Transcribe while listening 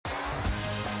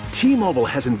T-Mobile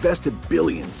has invested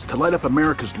billions to light up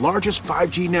America's largest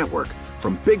 5G network,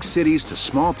 from big cities to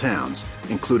small towns,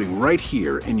 including right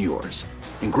here in yours.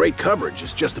 And great coverage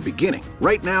is just the beginning.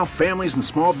 Right now, families and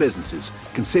small businesses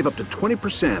can save up to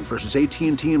 20% versus AT&T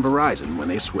and Verizon when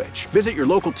they switch. Visit your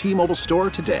local T-Mobile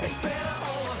store today.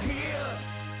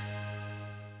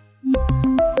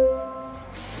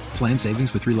 Plan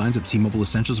savings with 3 lines of T-Mobile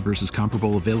Essentials versus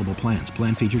comparable available plans.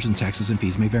 Plan features and taxes and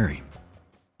fees may vary.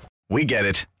 We get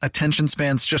it. Attention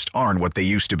spans just aren't what they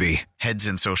used to be. Heads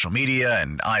in social media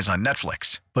and eyes on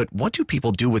Netflix. But what do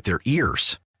people do with their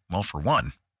ears? Well, for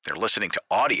one, they're listening to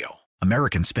audio.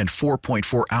 Americans spend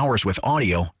 4.4 hours with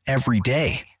audio every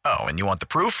day. Oh, and you want the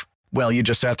proof? Well, you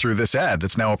just sat through this ad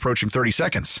that's now approaching 30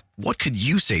 seconds. What could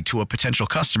you say to a potential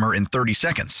customer in 30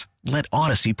 seconds? Let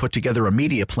Odyssey put together a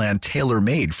media plan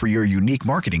tailor-made for your unique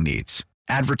marketing needs.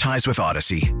 Advertise with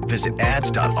Odyssey. Visit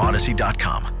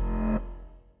ads.odyssey.com.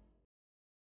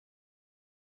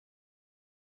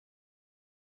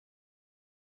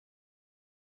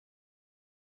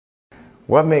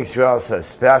 What makes Joel so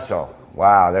special?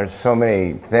 Wow, there's so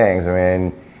many things. I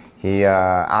mean, he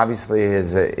obviously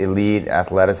his elite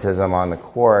athleticism on the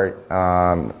court,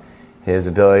 his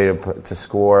ability to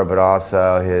score, but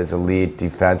also his elite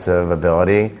defensive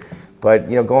ability. But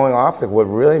going off what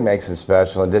really makes him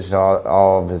special, in addition to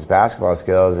all of his basketball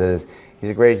skills, is he's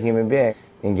a great human being,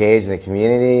 engaged in the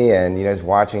community, and just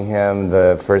watching him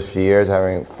the first few years,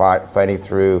 fighting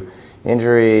through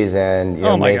injuries and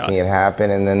making it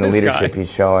happen, and then the leadership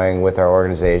he's showing with our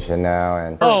organization now,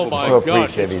 and so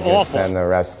appreciative he's going to spend the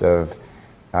rest of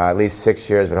at least 6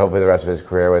 years, but hopefully the rest of his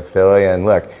career with Philly. And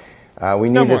look, we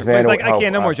need this man. I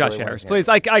can't. No more Josh Harris, please.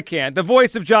 I can't. The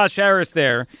voice of Josh Harris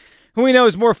there, who we know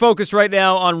is more focused right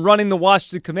now on running the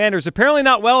Washington Commanders, apparently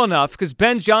not well enough because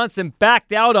Ben Johnson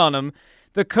backed out on him.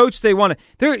 The coach they wanted.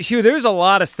 There's a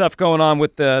lot of stuff going on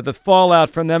with the fallout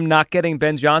from them not getting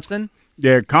Ben Johnson.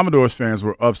 Yeah, Commodores fans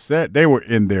were upset. They were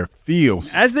in their feels.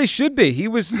 As they should be. He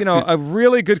was, a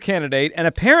really good candidate. And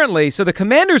apparently, so the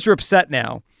Commanders are upset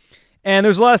now. And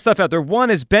there's a lot of stuff out there. One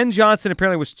is Ben Johnson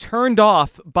apparently was turned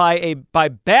off by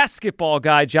basketball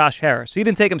guy Josh Harris. He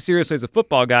didn't take him seriously as a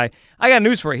football guy. I got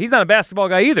news for you. He's not a basketball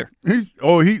guy either.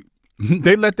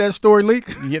 They let that story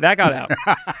leak? Yeah, that got out.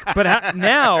 But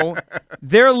now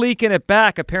they're leaking it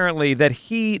back, apparently, that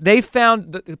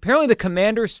apparently the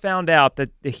Commanders found out that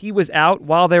he was out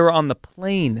while they were on the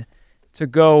plane to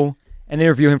go and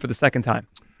interview him for the second time.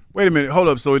 Wait a minute. Hold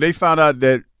up. So they found out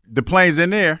that the plane's in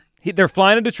there. They're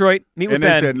flying to Detroit, meet with Ben.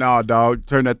 And they said, no, dog,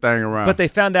 turn that thing around. But they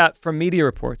found out from media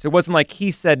reports. It wasn't like he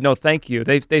said, no, thank you.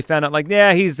 They found out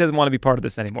he doesn't want to be part of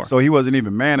this anymore. So he wasn't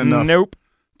even man enough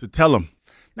to tell him.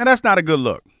 Now, that's not a good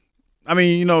look. I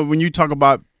mean, when you talk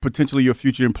about potentially your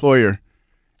future employer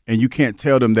and you can't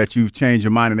tell them that you've changed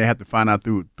your mind and they have to find out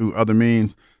through other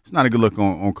means, it's not a good look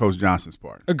on Coach Johnson's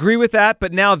part. Agree with that,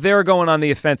 but now they're going on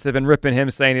the offensive and ripping him,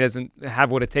 saying he doesn't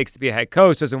have what it takes to be a head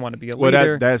coach, doesn't want to be a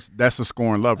leader. Well, that's a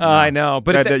scoring level. I know.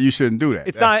 But that you shouldn't do that.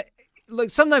 It's not – like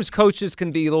sometimes coaches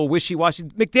can be a little wishy-washy.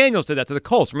 McDaniels did that to the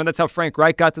Colts. Remember that's how Frank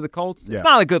Reich got to the Colts? Yeah. It's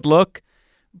not a good look.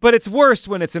 But it's worse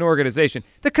when it's an organization.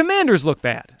 The Commanders look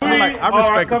bad. I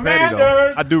respect the petty,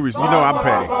 though. I do. I'm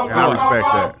petty. And I respect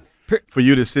that. For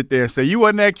you to sit there and say, you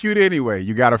wasn't that cute anyway.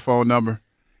 You got her phone number,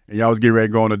 and y'all was getting ready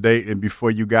to go on a date, and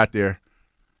before you got there,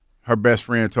 her best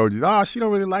friend told you, she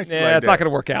don't really like you like that. Yeah, it's not going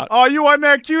to work out. Oh, you wasn't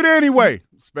that cute anyway.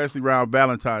 Especially around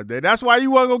Valentine's Day. That's why you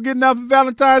wasn't going to get enough for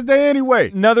Valentine's Day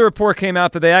anyway. Another report came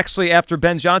out that they actually, after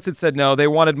Ben Johnson said no, they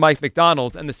wanted Mike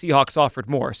McDonald, and the Seahawks offered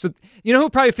more. So you know who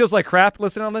probably feels like crap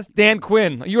listening on this? Dan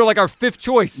Quinn. You were like our fifth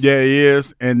choice. Yeah, he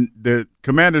is. And the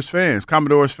Commanders fans,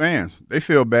 Commodores fans, they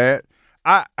feel bad.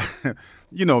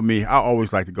 You know me, I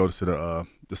always like to go to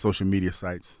the social media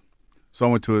sites. So I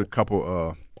went to a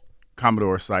couple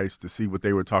Commodore sites to see what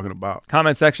they were talking about.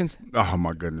 Comment sections? Oh,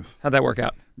 my goodness. How'd that work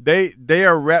out? They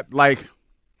are rep like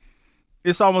 –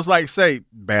 it's almost like, say,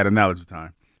 bad analogy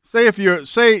time.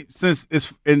 Since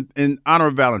it's in honor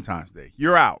of Valentine's Day,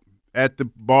 you're out at the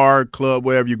bar, club,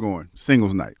 wherever you're going,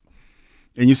 singles night,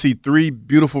 and you see 3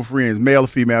 beautiful friends, male or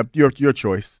female, your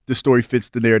choice. The story fits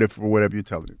the narrative for whatever you're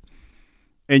telling it.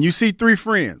 And you see 3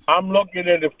 friends. I'm looking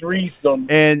at a threesome.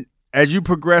 And as you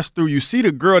progress through, you see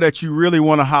the girl that you really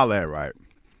want to holler at, right?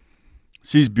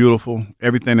 She's beautiful,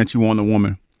 everything that you want in a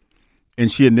woman. And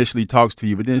she initially talks to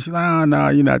you, but then she's like, oh, no,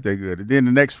 you're not that good. And then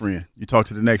the next friend, you talk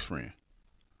to the next friend.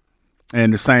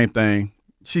 And the same thing.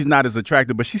 She's not as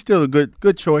attractive, but she's still a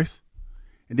good choice.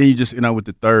 And then you just, with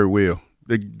the third wheel.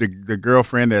 The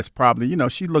girlfriend that's probably,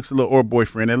 she looks a little, or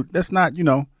boyfriend, that's not,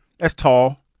 that's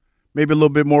tall, maybe a little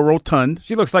bit more rotund.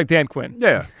 She looks like Dan Quinn.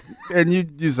 Yeah. And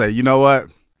you say, you know what?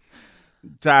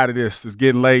 Tired of this. It's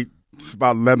getting late. It's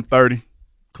about 11:30.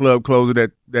 Club closing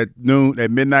at noon,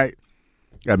 at midnight.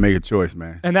 Got to make a choice,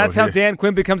 man. And that's how Dan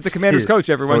Quinn becomes the Commanders coach,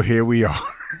 everyone. So here we are.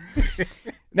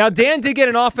 Now, Dan did get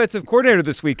an offensive coordinator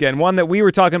this weekend, one that we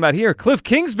were talking about here. Cliff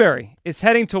Kingsbury is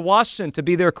heading to Washington to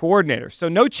be their coordinator. So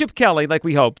no Chip Kelly like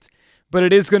we hoped, but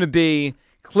it is going to be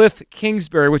Cliff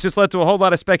Kingsbury, which has led to a whole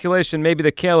lot of speculation. Maybe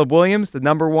that Caleb Williams, the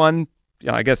number one,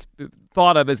 I guess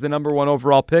thought of as the number one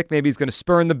overall pick, maybe he's going to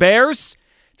spurn the Bears,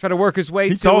 try to work his way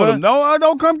to. He told him, no,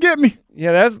 don't come get me.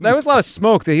 Yeah, that was a lot of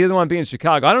smoke that he doesn't want to be in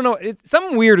Chicago. I don't know.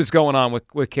 Something weird is going on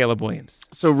with Caleb Williams.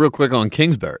 So real quick on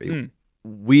Kingsbury,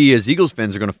 we as Eagles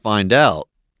fans are going to find out,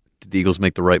 did the Eagles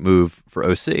make the right move for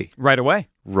OC? Right away.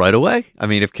 Right away. I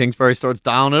mean, if Kingsbury starts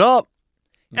dialing it up,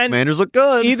 the Commanders look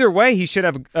good. Either way, he should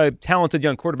have a talented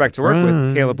young quarterback to work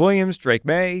with. Caleb Williams, Drake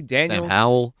May, Daniels. Sam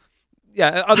Howell.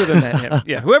 Yeah, other than that, him.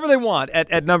 Yeah, whoever they want at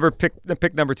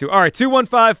pick number 2. All right,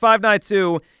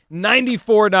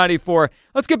 215-592-9494.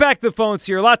 Let's get back to the phones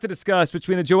here. A lot to discuss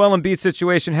between the Joel Embiid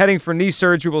situation, heading for knee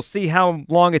surgery. We'll see how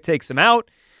long it takes him out.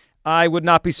 I would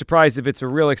not be surprised if it's a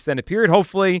real extended period.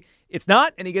 Hopefully it's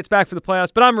not, and he gets back for the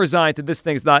playoffs. But I'm resigned that this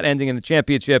thing's not ending in the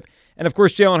championship. And, of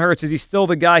course, Jalen Hurts, is he still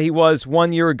the guy he was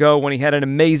 1 year ago when he had an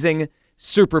amazing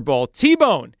Super Bowl?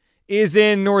 T-Bone is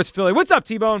in North Philly. What's up,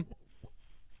 T-Bone?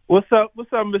 What's up,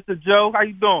 Mr. Joe? How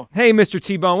you doing? Hey, Mr.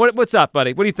 T-Bone. What's up,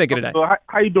 buddy? What are you thinking today?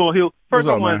 How you doing, Hugh? First, What's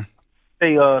up, I want to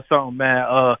say something,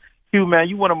 man. Hugh, man,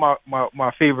 you one of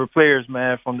my favorite players,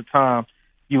 man, from the time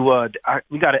we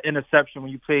got an interception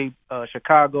when you played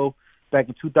Chicago back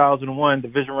in 2001,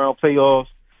 division round playoffs.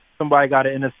 Somebody got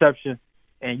an interception,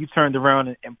 and you turned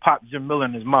around and popped Jim Miller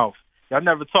in his mouth. Y'all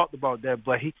never talked about that,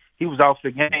 but he was out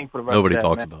for the game for the rest Nobody of that,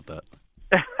 talks man. about that.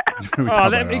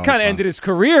 He kind of ended his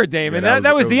career, Damon. Yeah,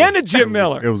 that was the end of Jim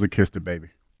Miller. It was a kiss to baby.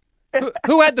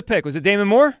 Who had the pick? Was it Damon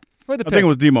Moore? Who had the pick? I think it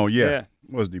was Demo. Yeah. It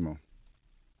was Demo.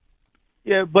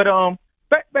 Yeah, but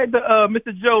back to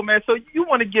Mr. Joe, man. So you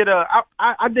want to get I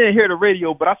didn't hear the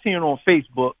radio, but I seen it on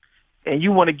Facebook, and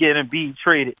you want to get Embiid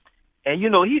traded, and you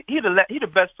know he the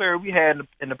best player we had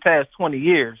in the past 20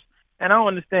 years, and I don't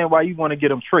understand why you want to get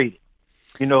him traded.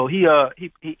 You know he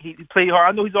played hard.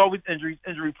 I know he's always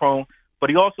injury prone, but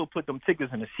he also put them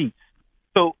tickets in the seats.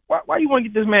 So why you want to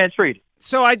get this man traded?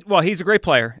 So he's a great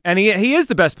player, and he is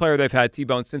the best player they've had,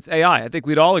 T-Bone, since AI. I think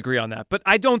we'd all agree on that. But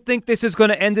I don't think this is going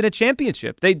to end in a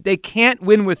championship. They can't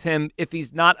win with him if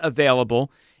he's not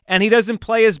available, and he doesn't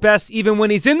play his best even when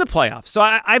he's in the playoffs. So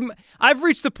I've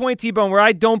reached the point, T-Bone, where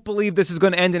I don't believe this is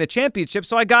going to end in a championship.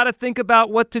 So I got to think about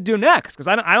what to do next because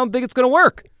I don't think it's going to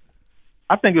work.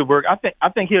 I think it worked. I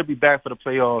think he'll be back for the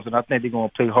playoffs, and I think they're going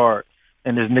to play hard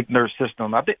in this Nick Nurse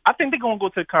system. I think they're going to go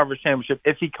to the conference championship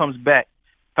if he comes back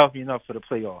healthy enough for the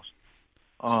playoffs.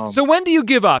 So when do you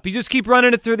give up? You just keep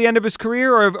running it through the end of his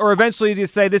career, or eventually do you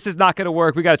say this is not going to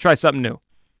work? We got to try something new.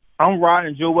 I'm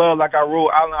riding Joel like I rode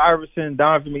Allen Iverson,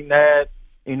 Donovan McNabb.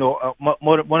 You know,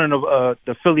 one of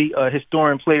the Philly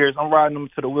historian players. I'm riding them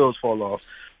till the wheels fall off.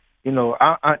 You know,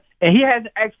 and he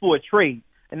hasn't asked for a trade,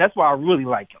 and that's why I really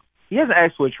like him. He hasn't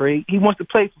asked for a trade. He wants to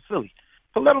play for Philly.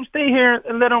 So let him stay here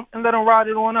and let him ride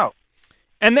it on out.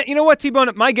 And you know what,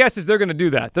 T-Bone? My guess is they're going to do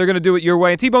that. They're going to do it your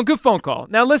way. And T-Bone, good phone call.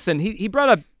 Now listen, he brought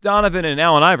up Donovan and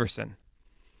Allen Iverson.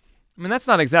 I mean, that's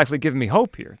not exactly giving me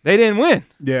hope here. They didn't win.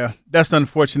 Yeah, that's the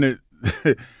unfortunate.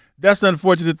 That's the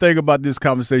unfortunate thing about this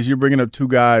conversation. You're bringing up two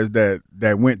guys that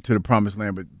went to the promised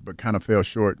land, but kind of fell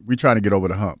short. We're trying to get over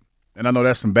the hump, and I know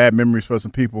that's some bad memories for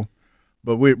some people.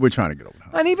 But we're trying to get over the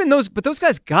hump. And even those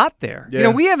guys got there. Yeah. You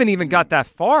know, we haven't even got that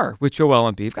far with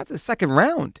Joel Embiid. We've got to the second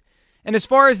round. And as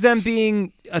far as them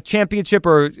being a championship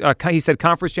or he said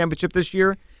conference championship this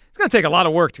year, it's going to take a lot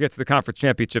of work to get to the conference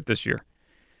championship this year.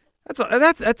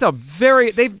 That's a very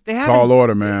they have tall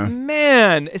order, man.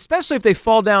 Man, especially if they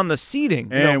fall down the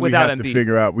seeding. And without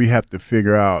Embiid. We have to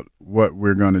figure out what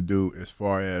we're going to do as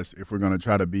far as if we're going to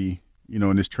try to be,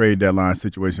 in this trade deadline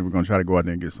situation. We're going to try to go out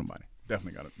there and get somebody.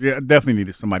 Definitely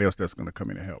needed somebody else that's going to come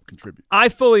in and help contribute. I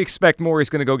fully expect Morey's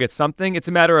going to go get something. It's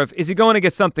a matter of, is he going to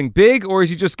get something big or is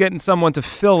he just getting someone to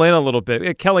fill in a little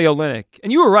bit? Kelly Olynyk.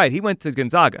 And you were right. He went to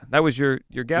Gonzaga. That was your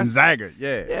guess? Gonzaga,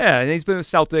 yeah. Yeah, and he's been with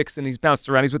Celtics and he's bounced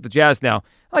around. He's with the Jazz now.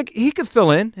 Like, he could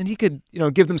fill in and he could,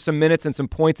 give them some minutes and some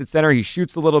points at center. He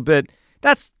shoots a little bit.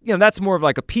 That's more of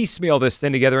like a piecemeal this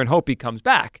thing together and hope he comes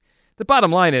back. The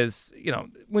bottom line is,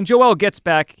 when Joel gets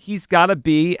back, he's got to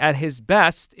be at his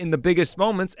best in the biggest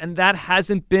moments, and that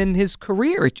hasn't been his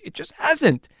career. It just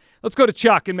hasn't. Let's go to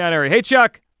Chuck in Mount Airy. Hey,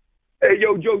 Chuck. Hey,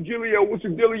 yo, Joe Giglio, what's the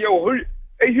dealio?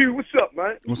 Hey, Hugh, what's up,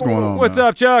 man? What's going on? What's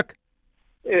up, Chuck?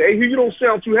 Hey, you don't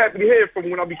sound too happy to hear from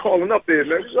when I be calling up there,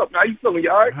 man. What's up? How you feeling?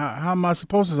 You all right? How am I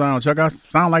supposed to sound, Chuck? I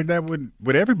sound like that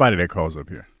with everybody that calls up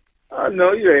here. I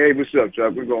know. Yeah, hey, what's up,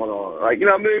 Chuck? What's going on? Like, you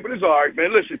know what I mean? But it's all right,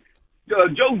 man. Listen,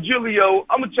 Joe Giglio,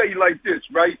 I'm going to tell you like this,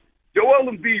 right?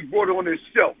 Joel Embiid brought it on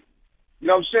himself. You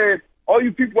know what I'm saying? All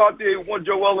you people out there who want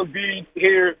Joel Embiid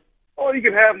here, oh, you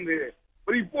can have him there.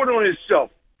 But he brought it on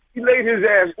himself. He laid his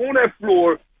ass on that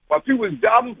floor while people was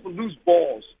diving for loose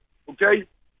balls, okay?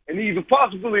 And he's a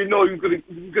possibility,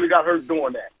 he could have got hurt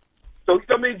doing that. So,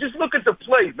 I mean, just look at the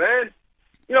play, man.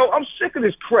 You know, I'm sick of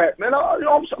this crap, man.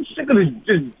 I'm sick of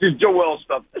this Joel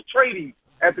stuff. Let's trade him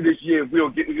after this year.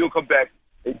 We'll come back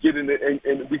and get in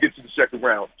and we get to the second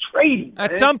round. Trade him,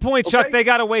 At man. some point, Chuck, they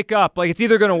got to wake up. Like, it's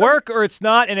either going to work or it's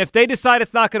not. And if they decide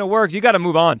it's not going to work, you got to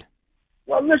move on.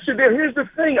 Well, listen, here's the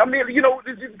thing. I mean,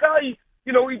 this guy,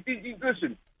 he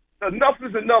listen, enough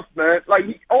is enough, man. Like,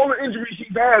 all the injuries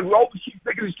he's had, we always keep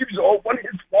making excuses. Oh, what is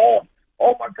his fault?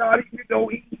 Oh, my God, he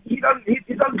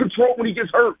doesn't control when he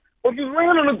gets hurt. Well, if you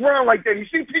land on the ground like that, you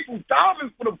see people diving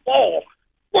for the ball,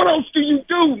 what else do you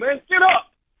do, man? Get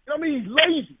up. You know what I mean? He's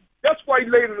lazy. That's why he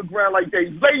laid on the ground like that.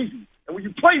 He's lazy. And when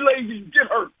you play lazy, you get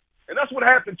hurt. And that's what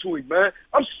happened to him, man.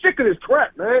 I'm sick of this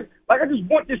crap, man. Like, I just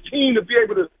want this team to be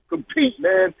able to compete,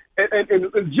 man, and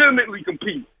legitimately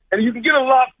compete. And you can get a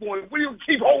lot for him. We don't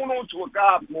keep holding on to a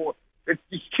guy more that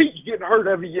just keeps getting hurt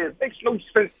every year. It makes no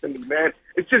sense to me, man.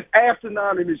 It's just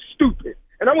asinine and it's stupid.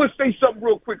 And I want to say something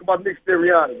real quick about Nick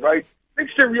Sirianni, right? Nick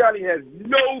Sirianni has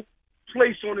no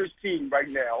place on his team right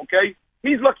now, okay?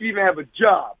 He's lucky to even have a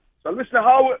job. So I listened to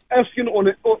Howard Eskin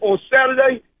on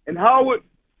Saturday, and Howard,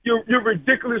 you're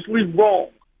ridiculously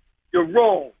wrong. You're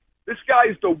wrong. This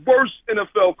guy is the worst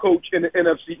NFL coach in the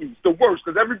NFC East, the worst,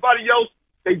 because everybody else,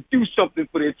 they do something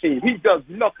for their team. He does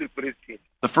nothing for this team.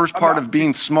 The first part of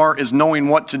being smart is knowing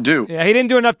what to do. Yeah, he didn't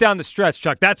do enough down the stretch,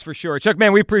 Chuck. That's for sure. Chuck,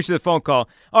 man, we appreciate the phone call.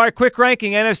 All right, quick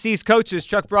ranking, NFC's coaches.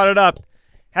 Chuck brought it up.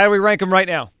 How do we rank them right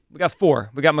now? We got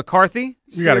 4. We got McCarthy,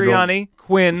 Sirianni,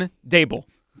 Quinn, Dable.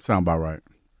 Sound about right.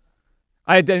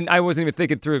 I wasn't even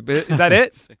thinking through it, but is that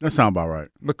it? That sound about right.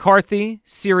 McCarthy,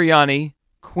 Sirianni,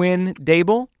 Quinn,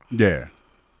 Dable? Yeah.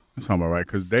 That sound about right,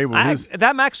 because Dable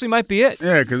that actually might be it.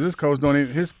 Yeah, because his coach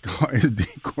his D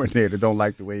coordinator don't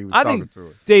like the way he was talking to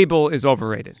it. Dable is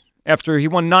overrated. After he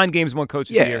won 9 games, 1 coach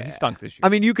of the year, he stunk this year. I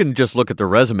mean, you can just look at their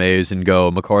resumes and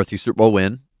go McCarthy Super Bowl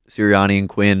win, Sirianni and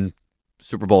Quinn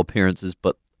Super Bowl appearances,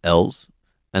 but L's,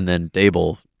 and then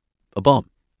Dable a bum.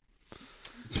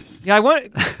 Yeah, I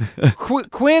want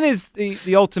Quinn is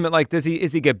the ultimate. Like, is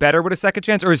he get better with a second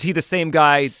chance, or is he the same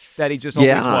guy that he just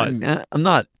always was? I'm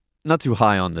not too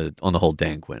high on the whole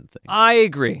Dan Quinn thing. I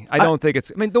agree. I don't think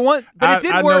it's. I mean, the one, but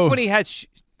it did work when he had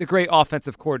the great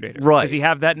offensive coordinator. Right? Does he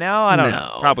have that now? I don't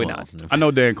know. Probably not. I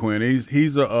know Dan Quinn.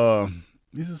 He's a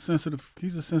sensitive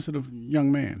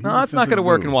young man. No, it's not going to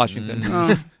work in Washington.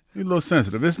 He's a little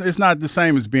sensitive. It's not the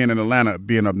same as being in Atlanta,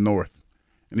 being up north,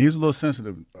 and he's a little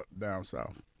sensitive down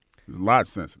south. He's a lot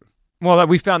sensitive. Well,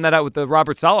 we found that out with the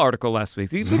Robert Saleh article last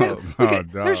week.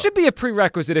 There should be a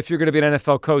prerequisite if you're going to be an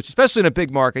NFL coach, especially in a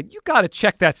big market. You got to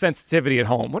check that sensitivity at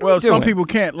home. What are we doing? Some people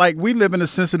can't. Like, we live in a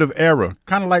sensitive era,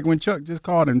 kind of like when Chuck just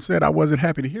called and said I wasn't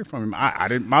happy to hear from him. I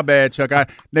didn't. My bad, Chuck.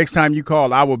 Next time you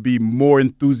call, I will be more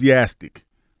enthusiastic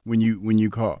when you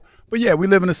call. But yeah, we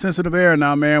live in a sensitive era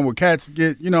now, man, where cats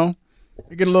get they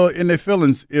get a little in their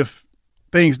feelings if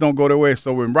things don't go their way.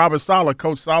 So when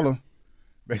Coach Saleh,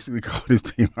 basically called his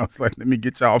team, I was like, let me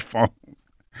get y'all phones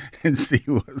and see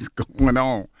what's going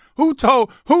on. Who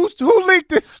leaked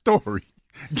this story?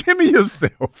 Give me your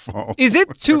cell phone. Is it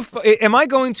am I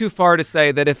going too far to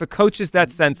say that if a coach is that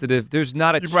sensitive, there's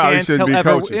not a chance he'll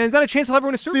ever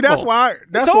win a Super Bowl?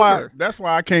 That's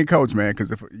why I can't coach, man,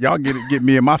 because if y'all get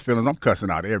me in my feelings, I'm cussing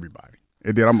out everybody.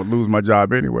 And then I'm going to lose my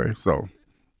job anyway. So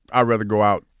I'd rather go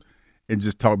out and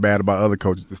just talk bad about other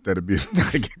coaches instead of being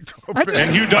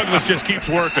and Hugh Douglas just keeps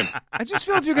working. I just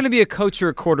feel if you're going to be a coach or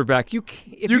a quarterback,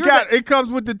 it comes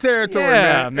with the territory,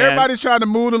 man. Everybody's trying to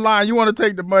move the line. You want to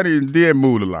take the money and then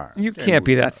move the line. You can't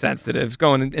be that sensitive.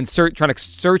 Going and trying to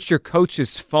search your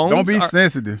coach's phone. Don't be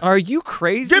sensitive. Are you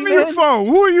crazy? Give me your phone.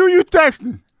 Who are you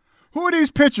texting? Who are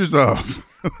these pictures of?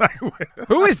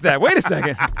 Who is that? Wait a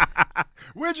second.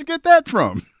 Where'd you get that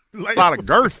from? A lot of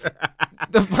girth.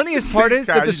 The funniest part is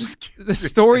that the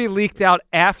story leaked out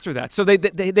after that. So they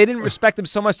didn't respect him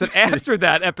so much that after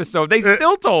that episode, they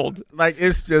still told. Like,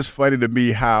 it's just funny to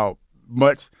me how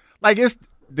much – like,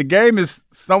 the game is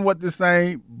somewhat the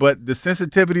same, but the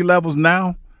sensitivity levels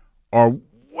now are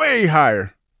way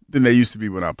higher than they used to be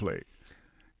when I played.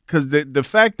 Because the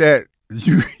fact that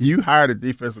you hired a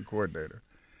defensive coordinator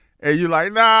and you're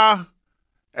like, nah,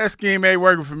 That scheme ain't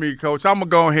working for me, Coach. I'm going to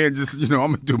go ahead and just, I'm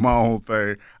going to do my own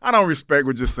thing. I don't respect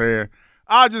what you're saying.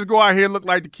 I'll just go out here and look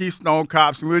like the Keystone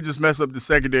Cops, and we'll just mess up the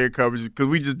secondary coverage because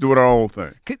we just do it our own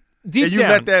thing. Deep and you down,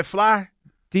 let that fly?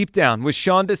 Deep down, was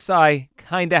Sean Desai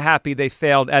kind of happy they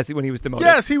failed when he was demoted?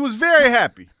 Yes, he was very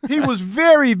happy. He was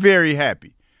very, very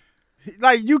happy.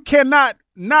 Like, you cannot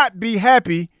not be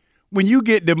happy when you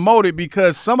get demoted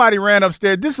because somebody ran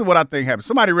upstairs. This is what I think happened.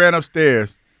 Somebody ran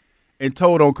upstairs and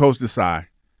told on Coach Desai.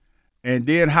 And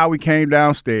then Howie came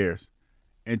downstairs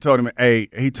and told him,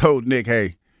 he told Nick,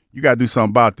 hey, you got to do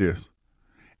something about this.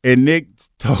 And Nick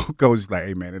told Coach, like,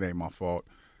 hey, man, it ain't my fault.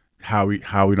 Howie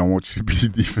don't want you to be the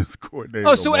defense coordinator.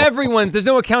 Oh, so there's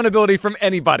no accountability from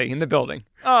anybody in the building.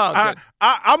 Oh,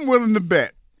 I'm willing to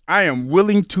bet. I am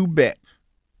willing to bet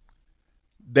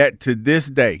that to this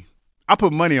day, I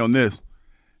put money on this,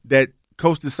 that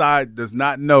Coach Desai does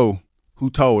not know who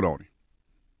told on him.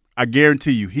 I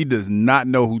guarantee you, he does not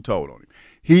know who told on him.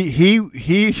 He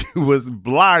was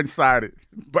blindsided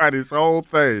by this whole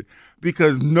thing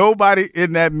because nobody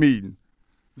in that meeting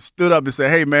stood up and said,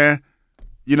 hey, man,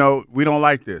 we don't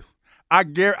like this. I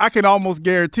can almost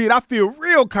guarantee it. I feel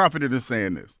real confident in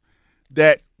saying this,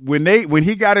 that when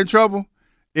he got in trouble,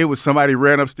 it was somebody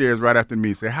ran upstairs right after me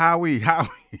and said, Howie,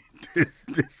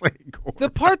 this ain't going. The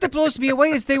part that blows me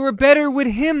away is they were better with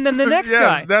him than the next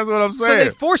guy. Yes, that's what I'm saying. So they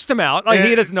forced him out. Like,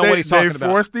 he doesn't know what he's talking about.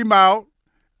 They forced him out,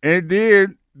 and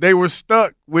then they were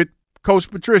stuck with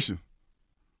Coach Patricia.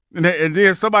 And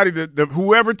then somebody,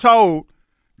 whoever told,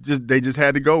 they just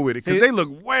had to go with it because they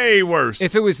look way worse.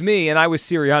 If it was me and I was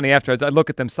Sirianni afterwards, I'd look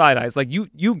at them side eyes like,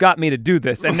 you got me to do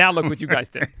this, and now look what you guys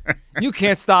did. You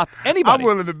can't stop anybody. I'm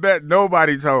willing to bet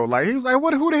nobody told. Like, he was like,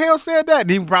 who the hell said that?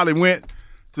 And he probably went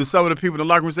to some of the people in the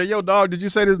locker room and said, yo, dog, did you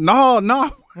say this? No.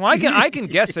 Well, I can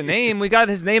guess a name. We got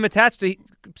his name attached to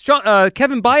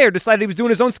Kevin Byer decided he was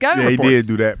doing his own scouting reports. He did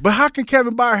do that. But how can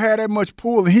Kevin Byer have that much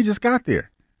pull and he just got there?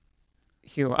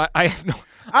 Hugh, I have no.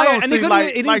 I don't see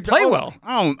he didn't play well.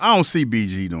 I don't see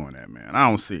BG doing that, man. I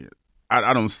don't see it.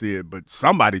 I don't see it. But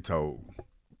somebody told.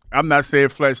 I'm not saying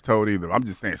Fletch told either. I'm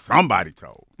just saying somebody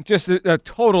told. Just a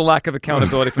total lack of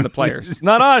accountability from the players.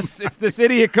 Not us. It's this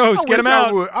idiot coach. Get him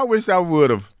out. I wish I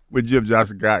would have when Jim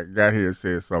Johnson got here and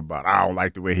said something about I don't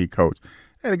like the way he coached.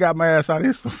 They got my ass out of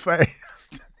here so fast.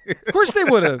 Of course they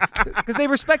would have, because they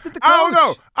respected the coach. I don't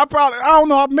know. I don't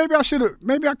know. Maybe I should have.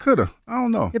 Maybe I could have. I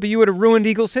don't know. Yeah, but you would have ruined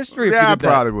Eagles history if you did that. I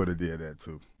probably would have did that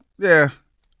too. Yeah.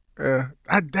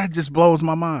 That just blows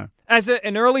my mind. As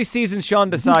an early season Sean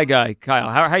Desai guy, Kyle,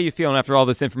 how are you feeling after all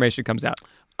this information comes out?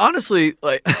 Honestly,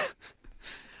 like,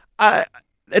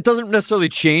 it doesn't necessarily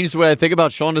change the way I think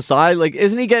about Sean Desai. Like,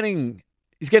 isn't he getting?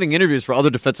 He's getting interviews for other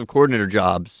defensive coordinator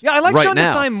jobs. Yeah, I like right Sean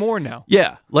now. Desai more now.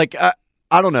 Yeah, like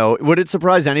I don't know. Would it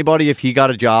surprise anybody if he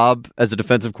got a job as a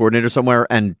defensive coordinator somewhere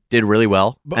and did really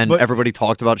well, and everybody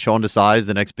talked about Sean Desai as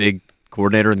the next big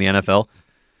coordinator in the NFL?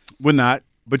 Would not.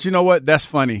 But you know what? That's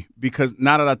funny because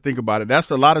now that I think about it, that's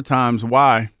a lot of times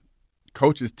why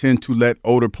coaches tend to let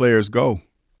older players go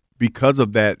because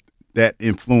of that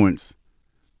influence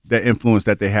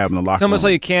that they have in the locker room. It's almost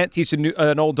like you can't teach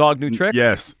an old dog new tricks.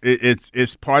 Yes,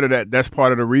 it's part of that. That's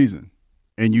part of the reason.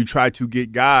 And you try to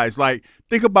get guys like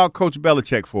think about Coach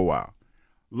Belichick for a while.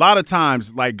 A lot of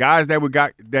times, like guys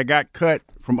that got cut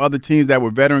from other teams that were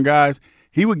veteran guys,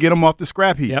 he would get them off the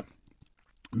scrap heap. Yep.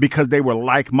 Because they were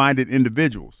like-minded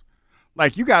individuals.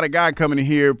 Like, you got a guy coming in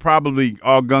here probably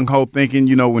all gung-ho thinking,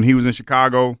 when he was in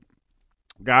Chicago,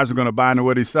 guys are going to buy into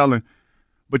what he's selling.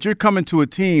 But you're coming to a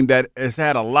team that has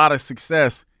had a lot of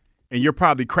success, and you're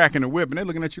probably cracking the whip, and they're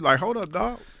looking at you like, hold up,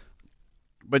 dog.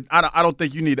 But I don't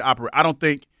think you need to operate. I don't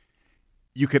think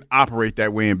you could operate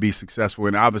that way and be successful.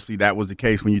 And obviously that was the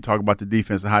case when you talk about the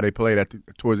defense and how they played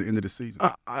towards the end of the season.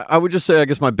 I would just say, I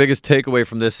guess my biggest takeaway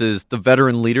from this is the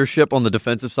veteran leadership on the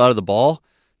defensive side of the ball.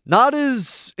 Not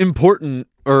as important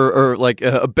or like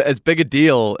as big a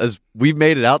deal as we've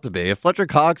made it out to be. If Fletcher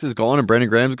Cox is gone and Brandon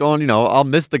Graham's gone, I'll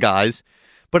miss the guys.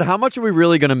 But how much are we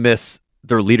really going to miss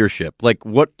their leadership? Like,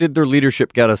 what did their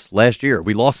leadership get us last year?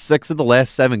 We lost 6 of the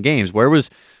last 7 games. Where was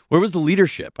the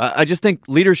leadership? I just think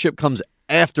leadership comes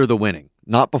after the winning,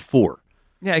 not before.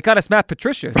 Yeah, it got us Matt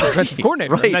Patricia as defensive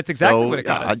coordinator. Right. That's exactly what it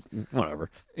got us. Whatever.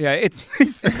 Yeah, it's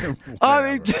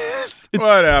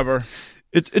whatever.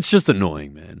 It's just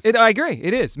annoying, man. I agree.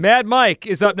 It is. Mad Mike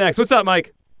is up next. What's up,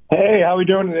 Mike? Hey, how we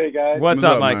doing today, guys? What's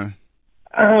up, Mike?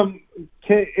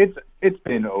 It's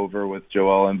been over with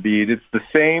Joel Embiid. It's the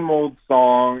same old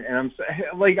song, and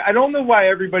I don't know why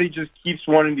everybody just keeps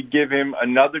wanting to give him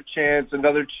another chance,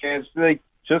 like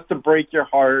just to break your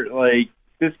heart. Like,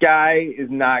 this guy is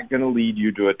not going to lead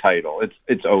you to a title.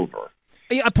 It's over.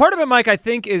 Yeah, part of it, Mike, I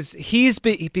think, is he's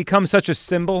become such a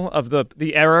symbol of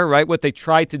the era, right? What they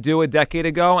tried to do a decade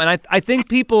ago. And I think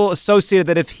people associated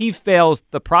that if he fails,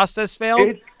 the process failed.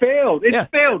 It's failed. It's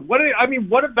failed.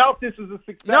 What about this is a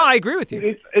success? No, I agree with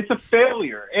you. It's a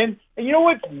failure. And you know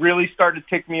what's really started to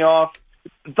tick me off?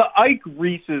 The Ike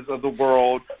Reeses of the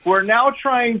world who are now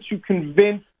trying to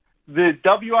convince the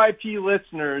WIP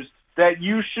listeners that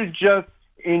you should just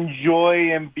enjoy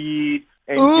Embiid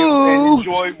and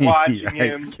enjoy watching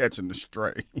him. Catching the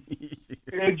stray.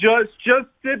 And just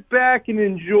sit back and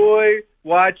enjoy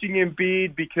watching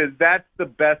Embiid because that's the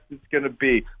best it's going to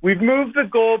be. We've moved the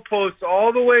goalposts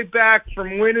all the way back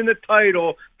from winning the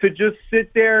title to just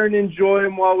sit there and enjoy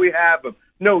him while we have him.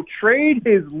 No, trade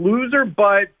his loser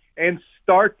butt and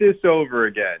start this over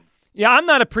again. Yeah, I'm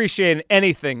not appreciating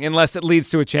anything unless it leads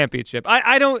to a championship.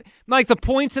 I don't like the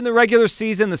points in the regular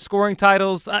season, the scoring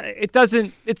titles.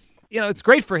 It's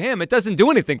great for him. It doesn't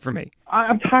do anything for me.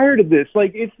 I'm tired of this.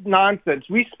 It's nonsense.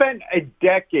 We spent a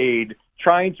decade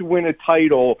trying to win a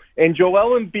title, and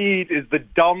Joel Embiid is the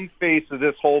dumb face of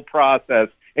this whole process,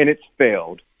 and it's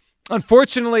failed.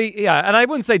 Unfortunately, yeah, and I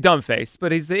wouldn't say dumb face,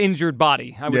 but he's the injured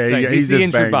body. I would say he's the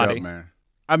injured body. Up, man.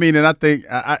 I mean, and I think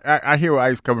I hear where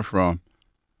Ike's coming from.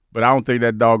 But I don't think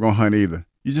that dog gonna hunt either.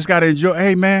 You just gotta enjoy.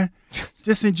 Hey man,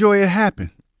 just enjoy it happen.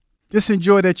 Just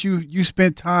enjoy that you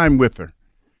spent time with her,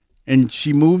 and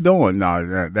she moved on.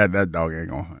 No, that dog ain't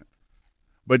gonna hunt.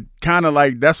 But kind of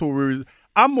like that's what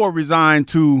I'm more resigned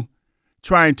to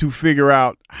trying to figure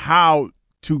out how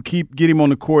to get him on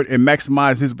the court and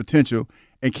maximize his potential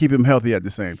and keep him healthy at the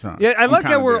same time. Yeah, I like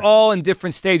how we're all in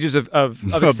different stages of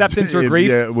acceptance or grief.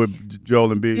 Yeah, with Joel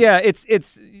Embiid. Yeah,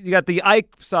 it's you got the Ike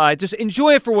side. Just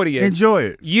enjoy it for what he is. Enjoy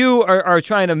it. You are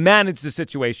trying to manage the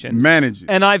situation. Manage it.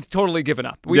 And I've totally given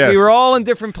up. We were all in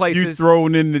different places. You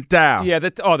thrown in the towel. Yeah, the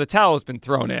towel has been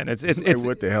thrown in. It's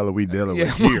what the hell are we dealing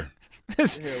with here?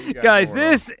 Guys,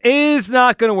 this is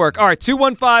not going to work. All right,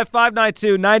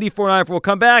 215-592-9494. We'll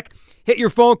come back. Hit your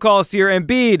phone calls here.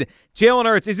 Embiid, Jalen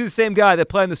Hurts, is he the same guy that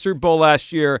played in the Super Bowl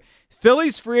last year?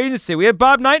 Phillies free agency. We had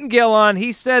Bob Nightingale on.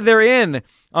 He said they're in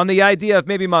on the idea of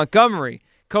maybe Montgomery,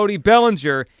 Cody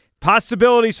Bellinger,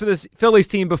 possibilities for this Phillies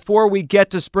team before we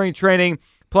get to spring training.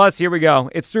 Plus, here we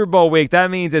go. It's Super Bowl week. That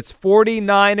means it's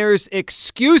 49ers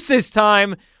excuses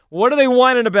time. What are they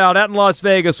whining about out in Las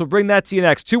Vegas? We'll bring that to you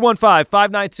next.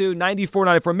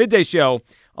 215-592-9494 midday show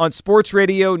on Sports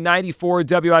Radio 94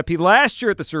 WIP. Last year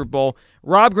at the Super Bowl,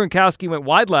 Rob Gronkowski went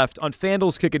wide left on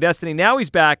FanDuel's Kick of Destiny. Now he's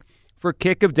back for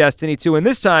Kick of Destiny 2, and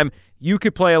this time you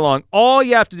could play along. All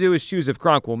you have to do is choose if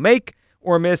Gronk will make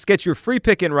or miss. Get your free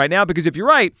pick in right now, because if you're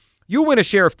right, you'll win a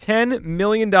share of $10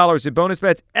 million in bonus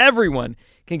bets. Everyone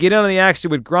can get in on the action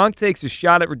with Gronk takes a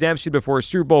shot at redemption before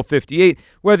Super Bowl 58.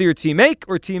 Whether you're Team Make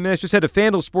or Team Miss, just head to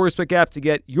FanDuel Sportsbook app to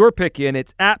get your pick in.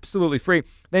 It's absolutely free.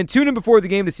 Then tune in before the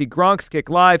game to see Gronk's kick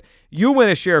live. You'll win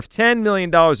a share of $10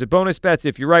 million in bonus bets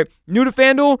if you're right. New to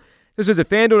FanDuel? Just visit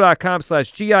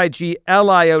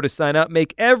FanDuel.com/GIGLIO to sign up.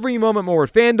 Make every moment more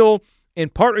with FanDuel in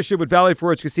partnership with Valley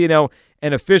Forge Casino,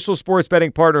 an official sports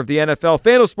betting partner of the NFL.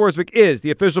 FanDuel Sportsbook is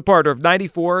the official partner of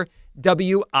 94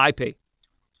 WIP.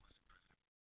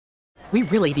 We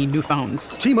really need new phones.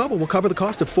 T-Mobile will cover the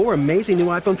cost of 4 amazing new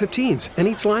iPhone 15s, and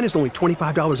each line is only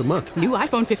 $25 a month. New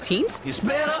iPhone 15s? It's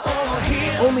better over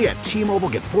here. Only at T-Mobile,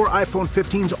 get 4 iPhone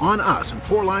 15s on us and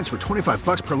 4 lines for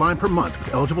 $25 per line per month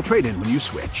with eligible trade-in when you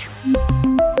switch.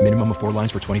 Minimum of 4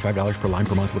 lines for $25 per line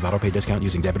per month with autopay discount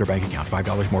using debit or bank account.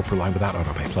 $5 more per line without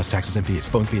autopay, plus taxes and fees.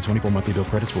 Phone fee at 24 monthly bill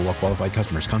credits for well-qualified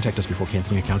customers. Contact us before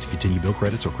canceling account to continue bill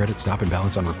credits or credit stop and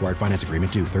balance on required finance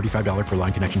agreement due. $35 per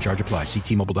line connection charge applies. See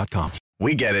T-Mobile.com.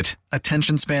 We get it.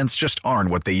 Attention spans just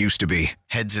aren't what they used to be.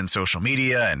 Heads in social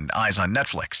media and eyes on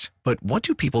Netflix. But what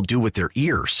do people do with their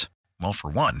ears? Well,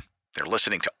 for one, they're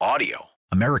listening to audio.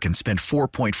 Americans spend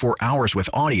 4.4 hours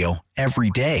with audio every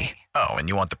day. Oh, and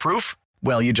you want the proof?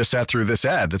 Well, you just sat through this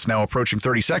ad that's now approaching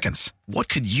 30 seconds. What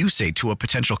could you say to a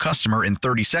potential customer in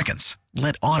 30 seconds?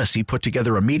 Let Odyssey put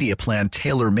together a media plan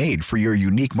tailor-made for your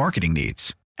unique marketing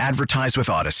needs. Advertise with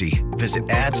Odyssey. Visit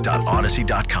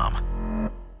ads.odyssey.com.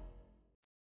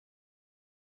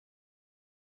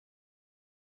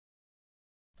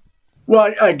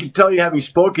 Well, I can tell you, having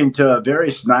spoken to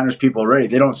various Niners people already,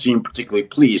 they don't seem particularly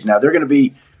pleased. Now, they're going to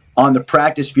be on the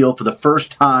practice field for the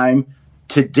first time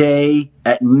today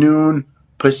at noon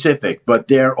Pacific, but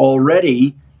there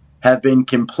already have been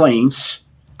complaints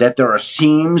that there are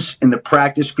seams in the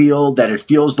practice field, that it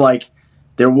feels like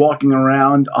they're walking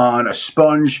around on a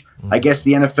sponge. I guess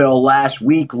the NFL last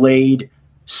week laid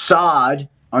sod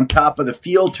on top of the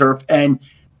field turf, and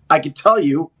I can tell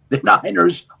you the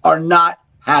Niners are not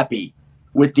happy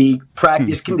with the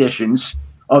practice conditions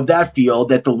of that field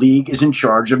that the league is in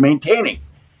charge of maintaining.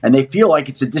 And they feel like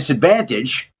it's a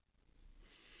disadvantage.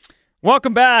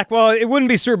 Welcome back. Well, it wouldn't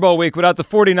be Super Bowl week without the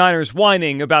 49ers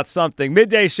whining about something.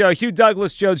 Midday show, Hugh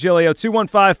Douglas, Joe Giglio,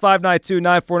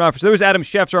 215-592-9494. So there was Adam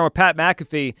Schefter on with Pat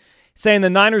McAfee saying the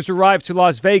Niners arrived to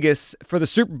Las Vegas for the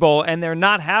Super Bowl, and they're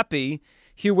not happy,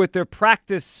 Hugh, with their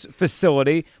practice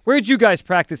facility. Where did you guys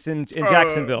practice in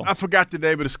Jacksonville? I forgot the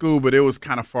name of the school, but it was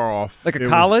kind of far off. Like a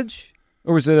college?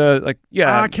 Or was it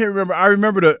I can't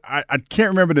remember. I can't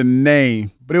remember the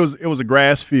name, but it was a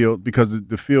grass field because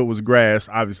the field was grass,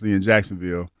 obviously, in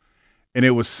Jacksonville. And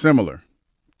it was similar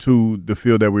to the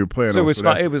field that we were playing on. So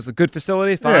it was a good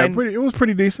facility, fine? Yeah, it was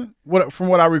pretty decent, from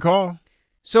what I recall.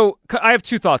 So I have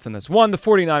two thoughts on this. One, the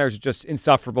 49ers are just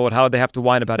insufferable at how they have to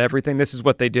whine about everything. This is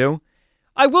what they do.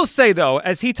 I will say, though,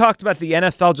 as he talked about the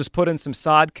NFL just put in some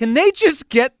sod, can they just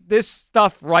get this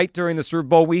stuff right during the Super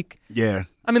Bowl week? Yeah.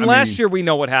 I mean, last year we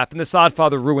know what happened. The sod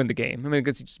father ruined the game. I mean,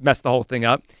 because he just messed the whole thing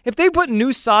up. If they put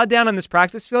new sod down on this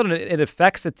practice field and it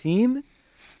affects a team,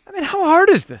 I mean, how hard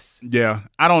is this? Yeah.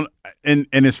 I don't – and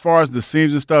as far as the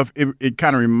seams and stuff, it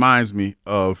kind of reminds me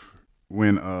of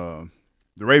when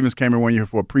the Ravens came in one year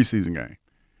for a preseason game,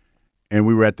 and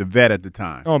we were at the vet at the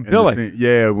time. Oh, Billy.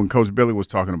 When Coach Billy was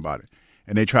talking about it.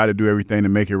 And they try to do everything to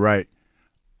make it right.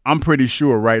 I'm pretty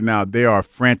sure right now they are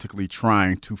frantically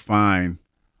trying to find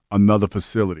another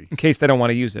facility. In case they don't want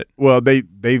to use it. Well,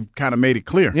 they've kind of made it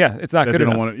clear. Yeah, it's not good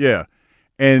enough.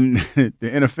 And the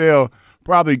NFL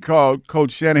probably called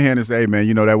Coach Shanahan and say, hey,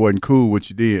 man, that wasn't cool what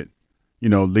you did,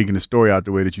 leaking the story out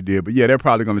the way that you did. But, yeah, they're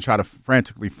probably going to try to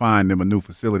frantically find them a new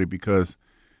facility because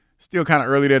still kind of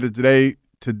early there today.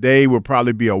 Today will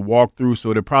probably be a walkthrough,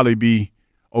 so it'll probably be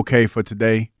okay for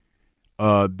today.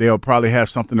 They'll probably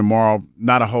have something tomorrow,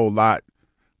 not a whole lot,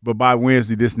 but by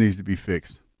Wednesday, this needs to be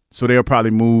fixed. So they'll probably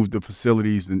move the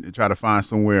facilities and try to find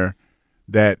somewhere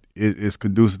that is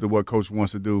conducive to what Coach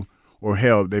wants to do, or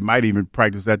hell, they might even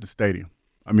practice at the stadium.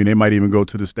 I mean, they might even go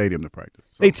to the stadium to practice.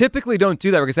 So. They typically don't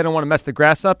do that because they don't want to mess the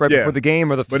grass up before the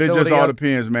game or the facility. But it just all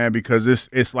depends, man, because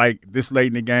it's like this late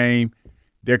in the game,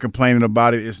 they're complaining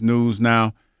about it. It's news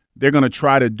now. They're going to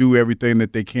try to do everything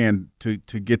that they can to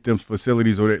get them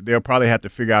facilities, or they'll probably have to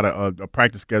figure out a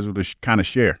practice schedule to kind of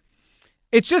share.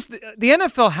 It's just the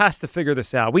NFL has to figure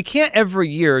this out. We can't every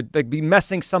year be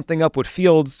messing something up with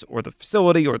fields or the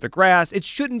facility or the grass. It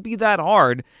shouldn't be that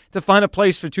hard to find a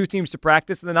place for two teams to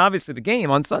practice, and then obviously the game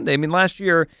on Sunday. I mean, last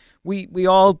year we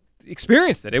all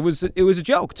experienced it. It was a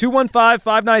joke.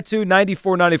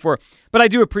 215-592-9494. But I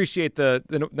do appreciate the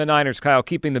Niners, Kyle,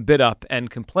 keeping the bid up and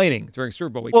complaining during Super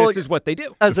Bowl week. This is what they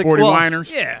do. As the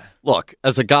 49ers? Yeah. Look,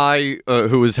 as a guy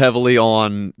who was heavily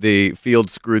on the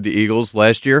field screwed the Eagles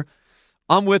last year,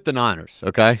 I'm with the Niners,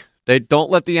 okay? They don't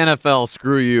let the NFL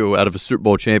screw you out of a Super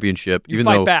Bowl championship, even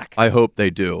though back. I hope they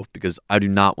do, because I do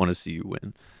not want to see you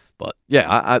win. But, yeah,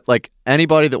 I like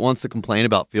anybody that wants to complain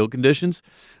about field conditions,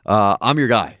 I'm your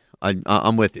guy.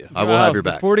 I'm with you. I will have your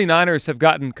back. The 49ers have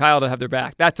gotten Kyle to have their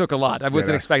back. That took a lot. I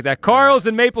wasn't expecting that. Carl's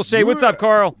in Maple Shade. What's up,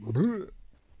 Carl?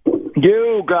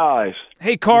 You guys.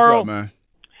 Hey, Carl. What's up, man?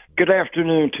 Good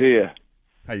afternoon to you.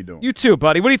 How you doing? You too,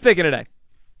 buddy. What are you thinking today?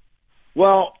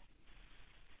 Well,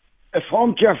 if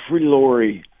I'm Jeffrey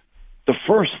Lurie, the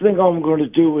first thing I'm going to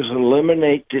do is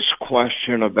eliminate this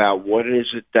question about what is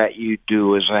it that you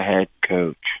do as a head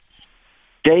coach.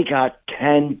 They got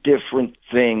 10 different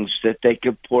things that they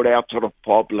could put out to the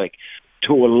public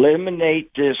to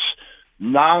eliminate this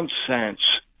nonsense.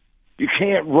 You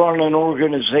can't run an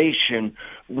organization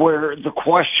where the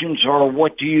questions are,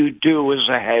 what do you do as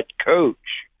a head coach?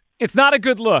 It's not a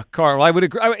good look, Carl. I would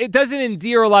agree. It doesn't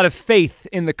endear a lot of faith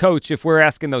in the coach if we're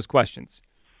asking those questions.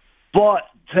 But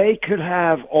they could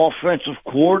have offensive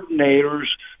coordinators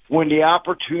when the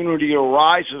opportunity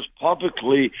arises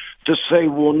publicly to say,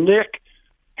 well, Nick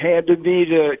handed me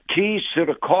the keys to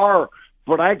the car,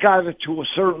 but I got it to a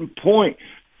certain point.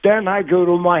 Then I go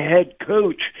to my head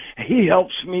coach. He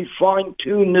helps me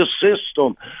fine-tune the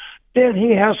system. Then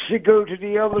he has to go to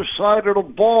the other side of the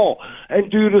ball and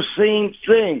do the same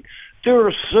thing. There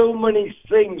are so many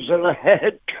things that a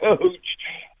head coach,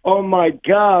 oh my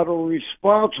God, are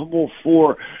responsible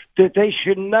for that they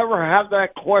should never have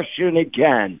that question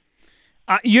again.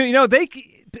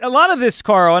 A lot of this,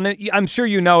 Carl, and I'm sure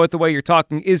you know it the way you're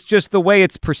talking, is just the way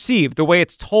it's perceived, the way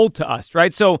it's told to us,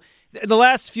 right? So the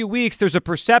last few weeks, there's a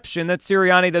perception that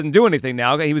Sirianni doesn't do anything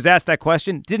now. He was asked that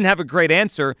question, didn't have a great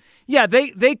answer. Yeah,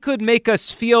 they could make us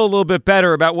feel a little bit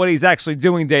better about what he's actually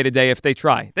doing day to day if they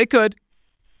try. They could.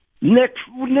 Nick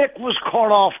was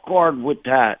caught off guard with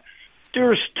that.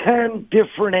 There's 10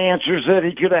 different answers that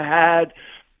he could have had.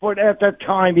 but at that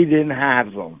time he didn't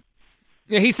have them.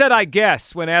 Yeah, he said, I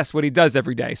guess, when asked what he does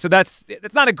every day. So that's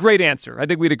not a great answer. I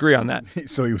think we'd agree on that.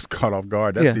 So he was caught off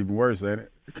guard. That's even worse, ain't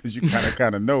it? Because you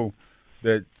kind of know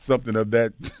that something of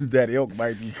that ilk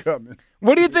might be coming.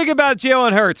 What do you think about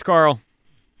Jalen Hurts, Carl?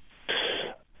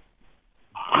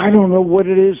 I don't know what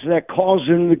it is that caused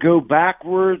him to go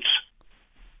backwards,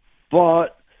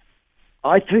 but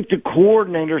I think the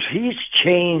coordinators, he's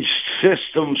changed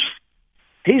systems.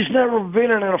 He's never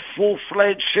been in a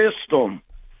full-fledged system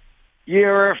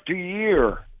year after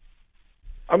year.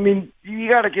 I mean, you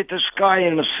got to get this guy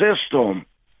in the system.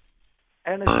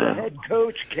 And if the head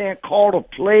coach can't call the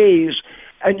plays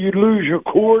and you lose your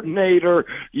coordinator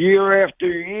year after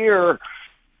year,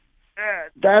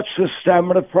 that's the stem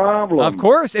of the problem. Of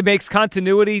course. It makes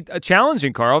continuity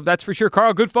challenging, Carl. That's for sure.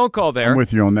 Carl, good phone call there. I'm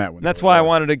with you on that one. That's why I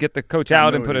wanted to get the coach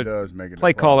out and put a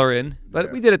play caller in.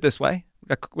 But we did it this way.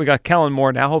 We got Kellen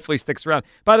Moore now. Hopefully he sticks around.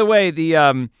 By the way,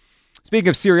 speaking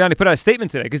of Sirianni, put out a statement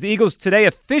today because the Eagles today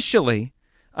officially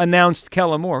announced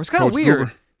Kellen Moore. It was kind of weird.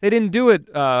 Goober. They didn't do it,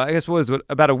 I guess,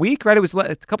 about a week, right? It was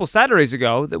a couple Saturdays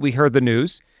ago that we heard the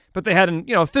news, but they hadn't,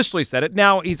 officially said it.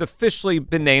 Now he's officially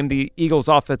been named the Eagles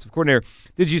offensive coordinator.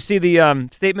 Did you see the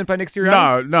statement by Nick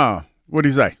Sirianni? No. What did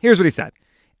he say? Here's what he said.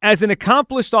 As an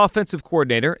accomplished offensive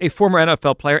coordinator, a former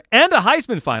NFL player, and a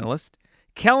Heisman finalist,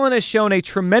 Kellen has shown a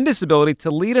tremendous ability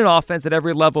to lead an offense at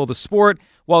every level of the sport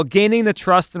while gaining the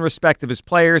trust and respect of his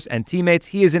players and teammates.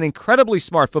 He is an incredibly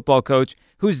smart football coach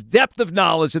whose depth of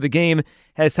knowledge of the game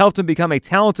has helped him become a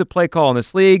talented play caller in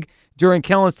this league. During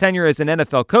Kellen's tenure as an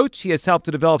NFL coach, he has helped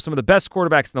to develop some of the best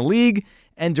quarterbacks in the league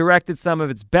and directed some of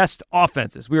its best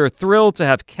offenses. We are thrilled to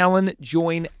have Kellen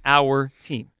join our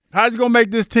team. How's he going to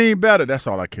make this team better? That's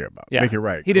all I care about. Yeah. Make it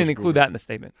right. He didn't include that in the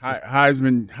statement.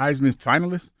 Heisman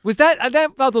finalist? Was that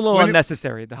felt a little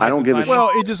unnecessary? I don't give a shit.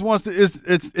 Well, it just wants to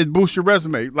it boosts your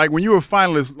resume. Like when you were a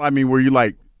finalist, I mean, were you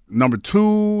like number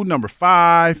 2, number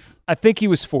 5? I think he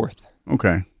was 4th.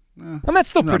 Okay. I mean, that's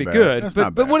still pretty good.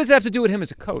 But what does it have to do with him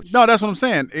as a coach? No, that's what I'm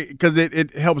saying. Because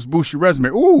it helps boost your resume.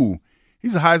 Ooh,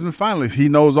 he's a Heisman finalist. He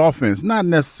knows offense. Not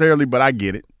necessarily, but I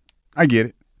get it.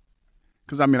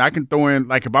 Because, I mean, I can throw in,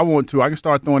 like if I want to, I can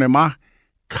start throwing in my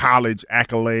college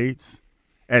accolades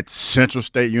at Central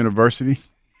State University.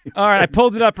 All right, I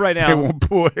pulled it up right now.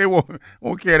 It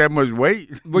won't carry that much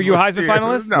weight. Were you a Heisman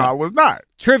finalist? No, I was not.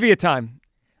 Trivia time.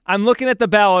 I'm looking at the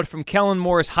ballot from Kellen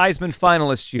Moore's Heisman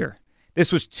finalist year.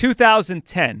 This was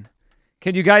 2010.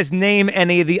 Can you guys name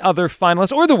any of the other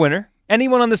finalists or the winner?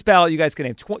 Anyone on this ballot you guys can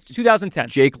name. 2010.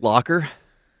 Jake Locker.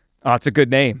 Oh, it's a good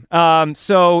name.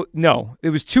 So no, it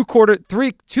was two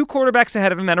quarterbacks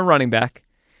ahead of him and a running back.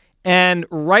 And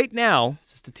right now,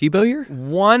 is this the Tebow year?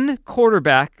 One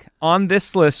quarterback on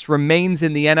this list remains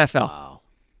in the NFL.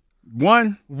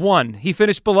 Wow. One. He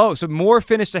finished below. So Moore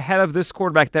finished ahead of this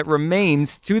quarterback that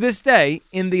remains to this day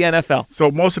in the NFL.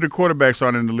 So most of the quarterbacks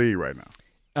aren't in the league right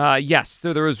now. Yes.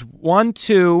 So there was 1,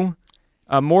 2.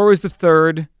 Moore was the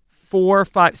third. 4,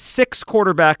 5, 6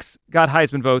 quarterbacks got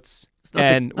Heisman votes.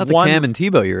 Not the Cam and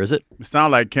Tebow year, is it? It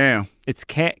sounds like Cam. It's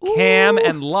Cam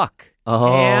and Luck.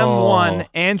 Oh. Cam 1,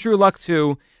 Andrew Luck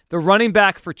 2. The running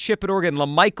back for Chip at Oregon,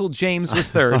 LaMichael James, was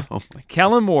third.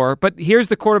 Kellen Moore. But here's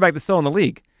the quarterback that's still in the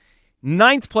league.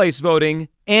 9th place voting,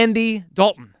 Andy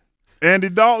Dalton. Andy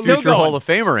Dalton. Future Hall of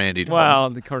Famer Andy Dalton. Well,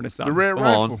 the Curtis. The Red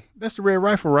Rifle. That's the Red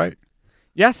Rifle, right?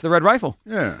 Yes, the Red Rifle.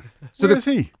 Yeah. So Where is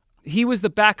he? He was the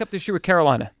backup this year with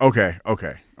Carolina. Okay.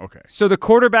 So the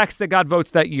quarterbacks that got votes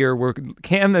that year were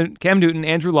Cam Newton,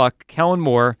 Andrew Luck, Kellen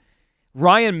Moore,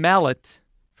 Ryan Mallett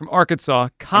from Arkansas,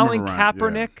 Colin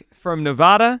Kaepernick from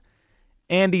Nevada,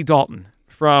 Andy Dalton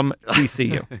from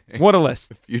TCU. What a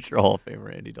list. Future Hall of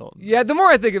Famer Andy Dalton. Yeah, the more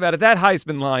I think about it, that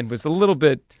Heisman line was a little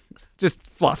bit just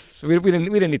fluff. So we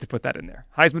didn't need to put that in there.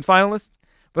 Heisman finalist,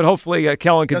 but hopefully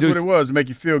Kellen could do. That's what it was, to make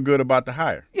you feel good about the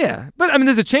hire. Yeah, but I mean,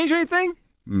 does it change anything?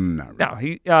 Not really. No,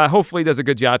 he hopefully does a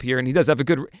good job here, and he does have a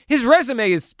good. His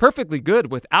resume is perfectly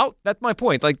good without. That's my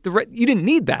point. Like you didn't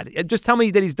need that. Just tell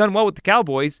me that he's done well with the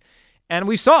Cowboys, and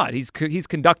we saw it. He's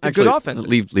conducted good offense.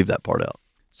 Leave that part out.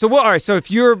 So all right. So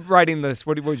if you're writing this,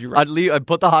 what would you write? I'd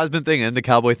put the Heisman thing in, the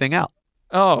Cowboy thing out.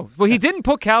 Oh well, he didn't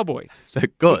put Cowboys.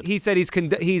 Good. He said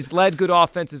he's led good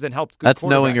offenses and helped good. That's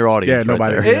knowing your audience. Yeah,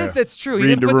 nobody. Right there. It's true.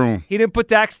 Read the room. He didn't put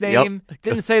Dak's name. Yep.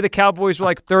 Didn't say the Cowboys were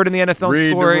like third in the NFL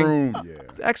in scoring. Read the room.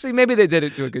 Yeah. Actually, maybe they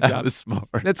did do a good job. That was smart.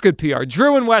 That's good PR.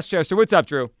 Drew in Westchester. What's up,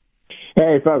 Drew?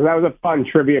 Hey, folks, that was a fun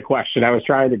trivia question. I was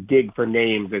trying to dig for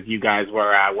names as you guys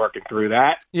were working through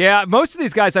that. Yeah, most of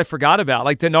these guys I forgot about,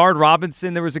 like Denard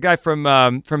Robinson. There was a guy from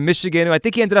Michigan who I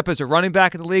think he ended up as a running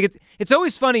back in the league. It's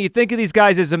always funny. You think of these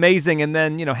guys as amazing, and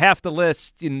then half the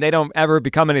list, and they don't ever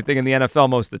become anything in the NFL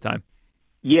most of the time.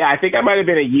 Yeah, I think I might have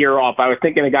been a year off. I was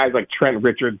thinking of guys like Trent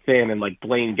Richardson and like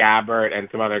Blaine Gabbert and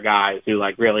some other guys who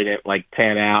really didn't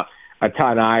pan out a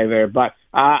ton either. But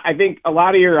I think a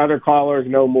lot of your other callers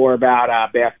know more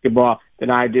about basketball than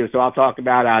I do, so I'll talk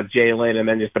about Jalen and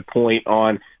then just a point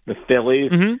on the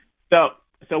Phillies. Mm-hmm.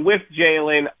 So with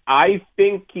Jalen, I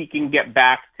think he can get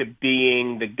back to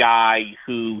being the guy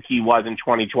who he was in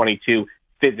 2022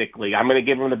 physically. I'm going to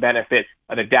give him the benefit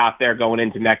of the doubt there going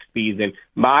into next season.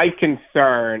 My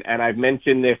concern, and I've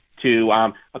mentioned this to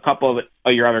a couple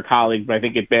of your other colleagues, but I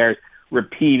think it bears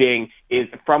repeating, is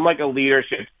from a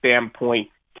leadership standpoint,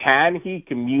 can he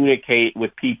communicate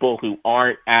with people who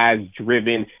aren't as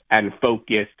driven and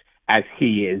focused as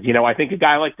he is? I think a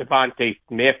guy like Devontae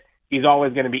Smith, he's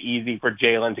always going to be easy for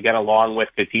Jalen to get along with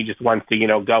because he just wants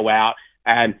to, go out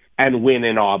and win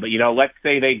and all. But, let's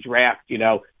say they draft,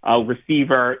 a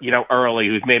receiver, early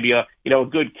who's maybe a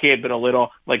good kid, but a little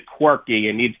quirky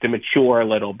and needs to mature a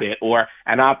little bit, or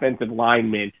an offensive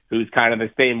lineman who's kind of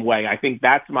the same way. I think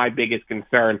that's my biggest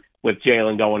concern with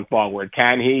Jalen going forward.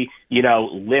 Can he,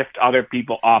 lift other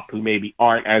people up who maybe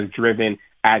aren't as driven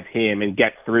as him and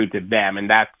get through to them? And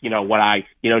that's, what I,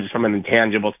 just from an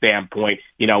intangible standpoint,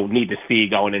 need to see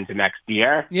going into next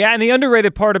year. Yeah, and the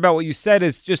underrated part about what you said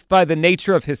is just by the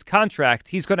nature of his contract,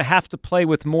 he's going to have to play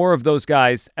with more of those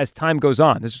guys as time goes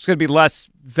on. There's just going to be less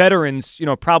veterans,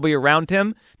 probably around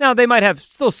him. Now, they might have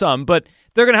still some, but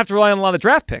they're going to have to rely on a lot of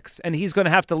draft picks, and he's going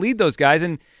to have to lead those guys.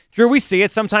 And Drew, we see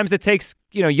it. Sometimes it takes,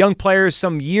 young players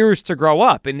some years to grow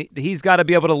up, and he's got to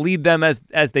be able to lead them as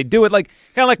they do it, kind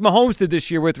of like Mahomes did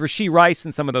this year with Rashee Rice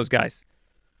and some of those guys.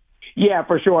 Yeah,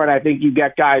 for sure. And I think you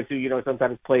get guys who,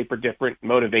 sometimes play for different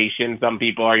motivations. Some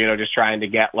people are, just trying to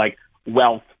get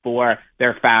wealth for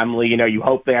their family. You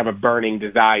hope they have a burning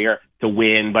desire to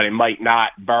win, but it might not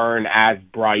burn as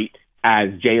bright as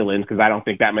Jalen's, because I don't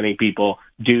think that many people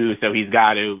do. So he's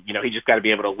got to, he just got to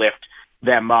be able to lift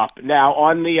them up. Now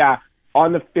on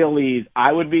the Phillies,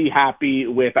 I would be happy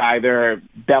with either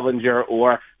Bellinger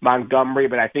or Montgomery,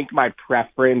 but I think my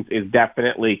preference is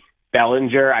definitely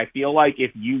Bellinger. I feel like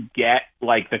if you get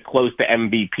the close to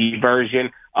MVP version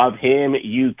of him,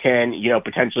 you can,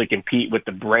 potentially compete with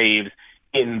the Braves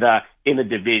in the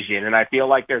division. And I feel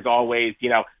like there's always,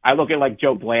 I look at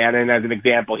Joe Blanton as an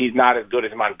example. He's not as good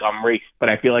as Montgomery, but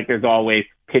I feel like there's always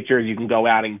pitchers you can go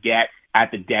out and get at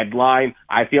the deadline.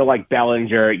 I feel like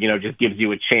Bellinger, just gives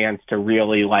you a chance to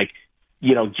really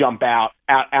jump out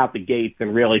the gates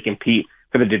and really compete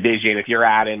for the division if you're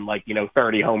adding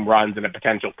 30 home runs and a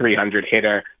potential 300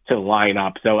 hitter to the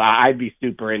lineup. So I'd be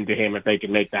super into him if they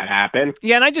can make that happen.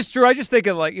 Yeah, and I just think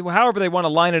of however they want to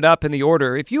line it up in the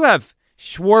order. If you have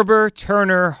Schwarber,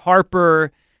 Turner,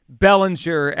 Harper,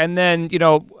 Bellinger, and then,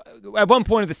 at one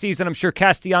point of the season, I'm sure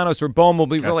Castellanos or Bohm will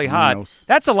be really hot.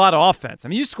 That's a lot of offense. I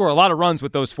mean, you score a lot of runs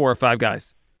with those 4 or 5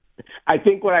 guys. I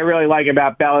think what I really like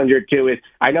about Bellinger, too, is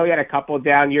I know he had a couple of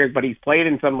down years, but he's played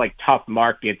in some, tough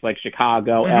markets like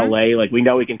Chicago, L.A. We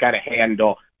know he can kind of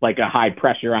handle, a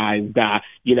high-pressurized,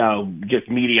 just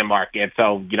media market.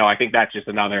 So, I think that's just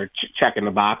another check in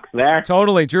the box there.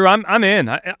 Totally, Drew. I'm in.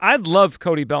 I'd love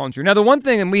Cody Bellinger. Now, the one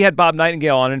thing, and we had Bob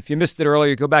Nightingale on, and if you missed it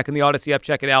earlier, go back in the Odyssey app,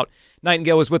 check it out.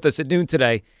 Nightingale was with us at noon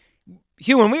today.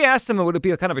 Hugh, when we asked him, would it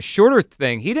be a kind of a shorter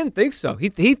thing? He didn't think so.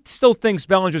 He still thinks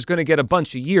Bellinger's going to get a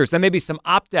bunch of years. There may be some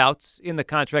opt-outs in the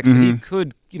contract, so he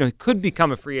could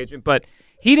become a free agent, but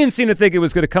he didn't seem to think it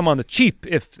was going to come on the cheap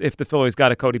if the Phillies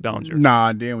got a Cody Bellinger. Nah,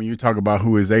 and then when you talk about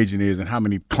who his agent is and how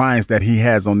many clients that he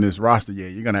has on this roster, yeah,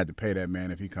 you're going to have to pay that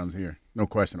man if he comes here. No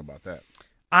question about that.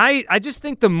 I just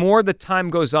think the more the time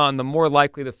goes on, the more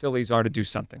likely the Phillies are to do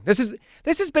something. This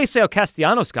is basically how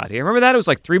Castellanos got here. Remember that? It was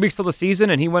 3 weeks till the season,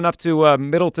 and he went up to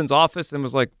Middleton's office and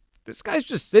was like, this guy's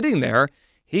just sitting there.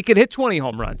 He could hit 20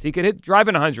 home runs. He could drive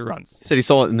in 100 runs. He said he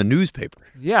saw it in the newspaper.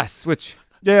 Yes, which...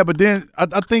 Yeah, but then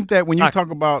I think that when you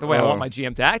talk about... the way I want my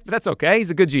GM to act, but that's okay. He's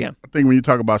a good GM. I think when you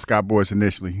talk about Scott Boras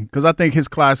initially, because I think his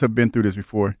clients have been through this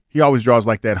before, he always draws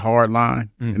that hard line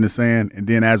in the sand, and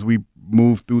then as we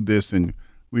move through this and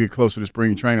we get closer to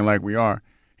spring training like we are,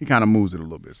 he kind of moves it a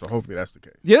little bit. So hopefully that's the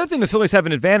case. The other thing the Phillies have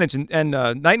an advantage, and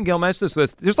Nightingale mentioned this,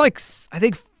 was there's I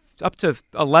think up to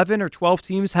 11 or 12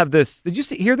 teams have this. Did you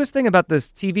hear this thing about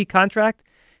this TV contract?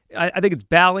 I think it's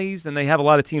Bally's, and they have a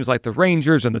lot of teams like the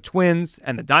Rangers and the Twins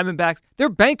and the Diamondbacks. They're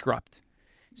bankrupt.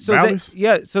 So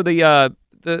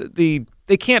they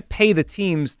they can't pay the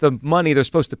teams the money they're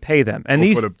supposed to pay them. And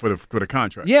for the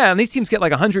contract. Yeah, and these teams get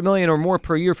like $100 million or more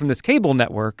per year from this cable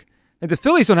network. And the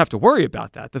Phillies don't have to worry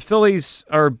about that. The Phillies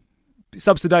are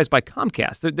subsidized by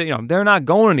Comcast. They're not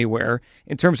going anywhere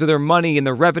in terms of their money and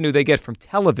the revenue they get from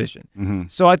television. Mm-hmm.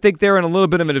 So I think they're in a little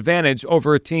bit of an advantage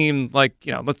over a team like,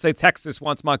 let's say Texas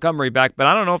wants Montgomery back, but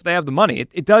I don't know if they have the money.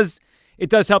 It does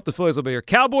help the Phillies a little bit here.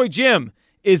 Cowboy Jim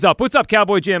is up. What's up,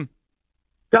 Cowboy Jim?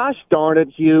 Gosh darn it,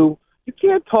 Hugh. You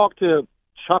can't talk to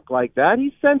Chuck like that.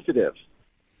 He's sensitive.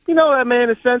 You know that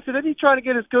man is sensitive. He's trying to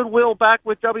get his goodwill back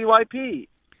with WIP. You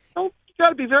got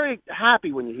to be very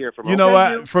happy when you hear from him. You know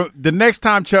what? For the next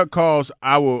time Chuck calls,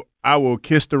 I will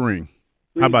kiss the ring.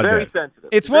 How about very that? Sensitive.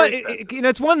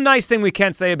 It's one nice thing we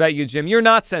can say about you, Jim. You're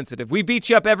not sensitive. We beat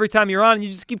you up every time you're on, and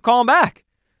you just keep calling back.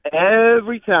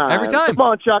 Every time. Come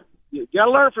on, Chuck. You got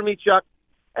to learn from me, Chuck.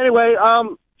 Anyway,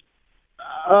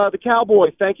 the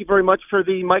Cowboys, thank you very much for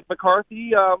the Mike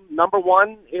McCarthy, number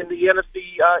one in the NFC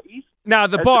East. Now,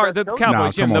 the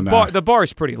Cowboys, Jim, the bar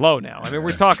is pretty low now. I mean,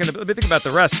 we're talking, think about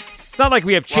the rest. It's not like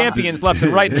we have champions left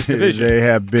and right in this division. They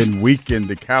have been weakened.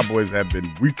 The Cowboys have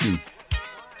been weakened.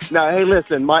 Now, hey,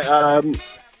 listen,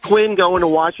 Quinn going to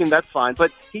Washington, that's fine.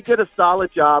 But he did a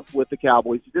solid job with the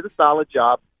Cowboys. He did a solid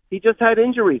job. He just had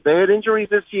injuries. They had injuries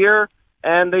this year,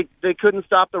 and they couldn't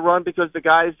stop the run because the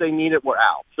guys they needed were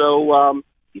out. So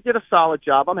he did a solid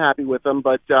job. I'm happy with him.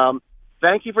 But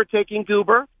thank you for taking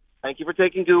Goober. Thank you for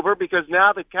taking Goober, because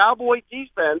now the Cowboy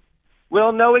defense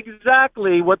will know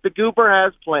exactly what the Goober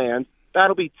has planned.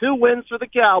 That'll be 2 wins for the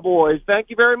Cowboys. Thank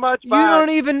you very much. Bye. You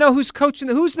don't even know who's coaching.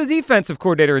 Who's the defensive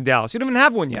coordinator in Dallas? You don't even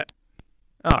have one yet.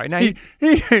 All right,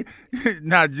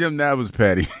 now Jim, that was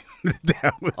petty.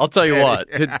 I'll tell you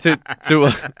what,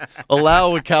 to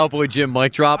allow a Cowboy Jim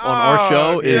mic drop on our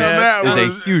show is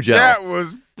a huge L. That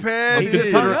was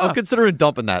petty. I'm considering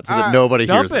dumping that so that nobody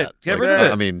hears that. Get rid of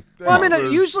it. I mean,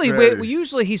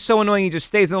 usually he's so annoying he just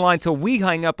stays in the line until we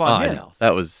hang up on him. I know.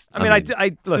 That was. I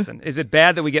mean, listen. Is it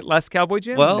bad that we get less Cowboy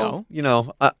Jim? Well,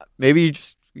 no. Maybe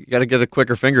you got to get a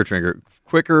quicker trigger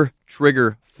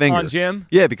finger. On Jim?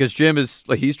 Yeah, because Jim is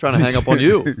he's trying to hang up on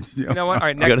you. You know what? All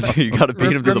right, next time. You got to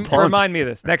beat him to the punch. Remind me of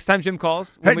this. Next time Jim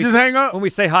calls, just hang up. When we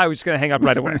say hi, we're just going to hang up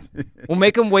right away. We'll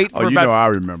make him wait for I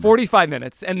remember. 45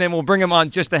 minutes, and then we'll bring him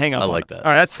on just to hang up. I like that.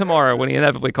 All right, that's tomorrow when he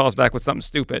inevitably calls back with something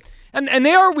stupid. And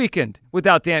they are weakened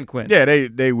without Dan Quinn. Yeah,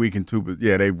 they weakened two.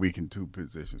 Yeah, they weakened 2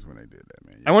 positions when they did that,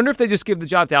 man. Yeah. I wonder if they just give the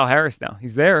job to Al Harris now.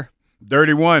 He's there.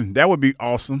 31. That would be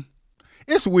awesome.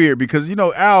 It's weird because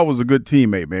Al was a good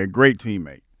teammate, man, great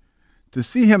teammate. To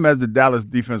see him as the Dallas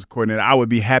defense coordinator, I would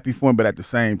be happy for him, but at the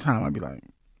same time, I'd be like,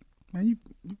 man, you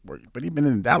but he's been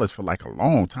in Dallas for like a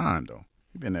long time, though.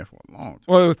 He's been there for a long time.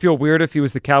 Well, it would feel weird if he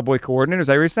was the Cowboy coordinator. Is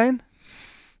that what you're saying?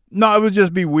 No, it would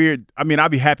just be weird. I mean,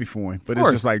 I'd be happy for him, but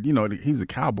it's just like, he's a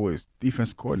Cowboys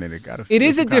defense coordinator. It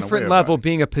is a different level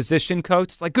being a position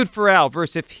coach. Like, good for Al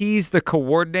versus if he's the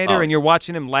coordinator and you're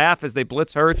watching him laugh as they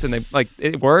blitz Hurts and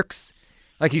it works.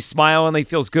 Like he's smiling, he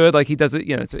feels good, like he does it,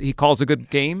 he calls a good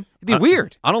game. It'd be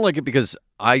weird. I don't like it because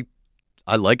I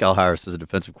like Al Harris as a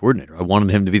defensive coordinator. I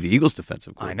wanted him to be the Eagles'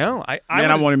 defensive coordinator. I know.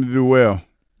 I want him to do well,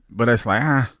 but it's like,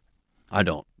 I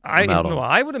don't.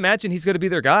 I would imagine he's going to be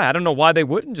their guy. I don't know why they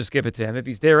wouldn't just give it to him if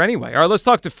he's there anyway. All right, let's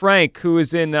talk to Frank, who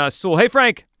is in Sewell. Hey,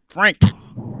 Frank.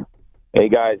 Hey,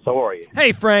 guys. How are you?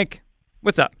 Hey, Frank.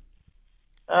 What's up?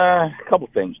 A couple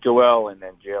things. Joel and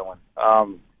then Jalen.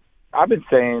 I've been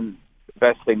saying the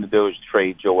best thing to do is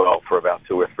trade Joel for about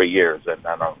 2 or 3 years. And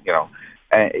I don't,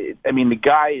 I mean, the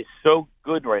guy is so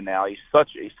good right now. He's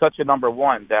such a number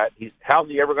one that how's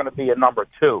he ever going to be a number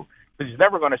 2? Because he's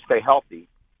never going to stay healthy.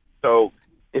 So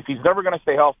if he's never going to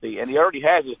stay healthy, and he already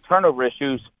has his turnover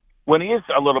issues when he is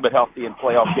a little bit healthy in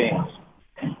playoff games,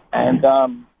 and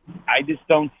I just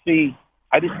don't see.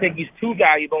 I just think he's too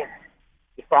valuable.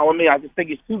 You follow me? I just think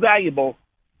he's too valuable.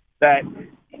 That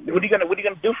what are you going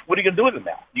to do? What are you going to do with him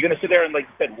now? You're going to sit there and, like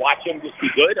you said, watch him just be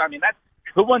good? I mean,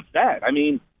 who wants that? I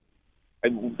mean,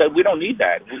 we don't need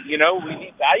that. We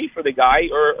need value for the guy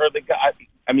or the guy.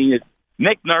 I mean,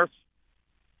 Nick Nurse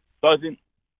doesn't.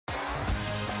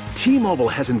 T-Mobile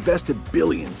has invested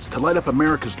billions to light up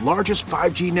America's largest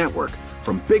 5G network,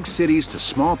 from big cities to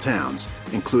small towns,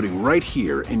 including right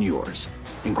here in yours.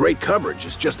 And great coverage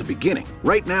is just the beginning.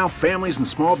 Right now, families and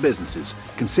small businesses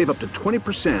can save up to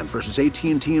 20% versus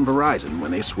AT&T and Verizon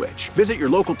when they switch. Visit your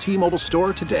local T-Mobile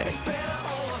store today.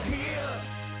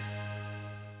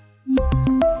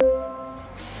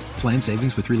 Plan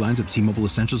savings with 3 lines of T-Mobile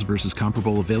Essentials versus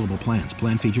comparable available plans.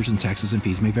 Plan features and taxes and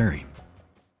fees may vary.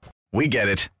 We get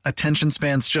it. Attention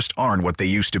spans just aren't what they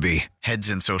used to be. Heads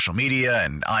in social media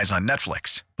and eyes on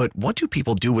Netflix. But what do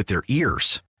people do with their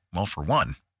ears? Well, for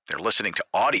one, they're listening to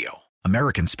audio.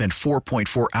 Americans spend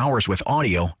 4.4 hours with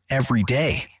audio every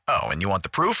day. Oh, and you want the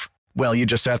proof? Well, you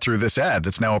just sat through this ad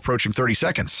that's now approaching 30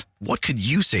 seconds. What could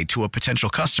you say to a potential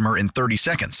customer in 30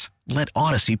 seconds? Let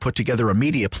Odyssey put together a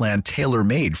media plan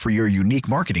tailor-made for your unique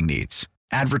marketing needs.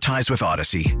 Advertise with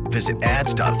Odyssey. Visit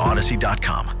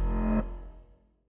ads.odyssey.com.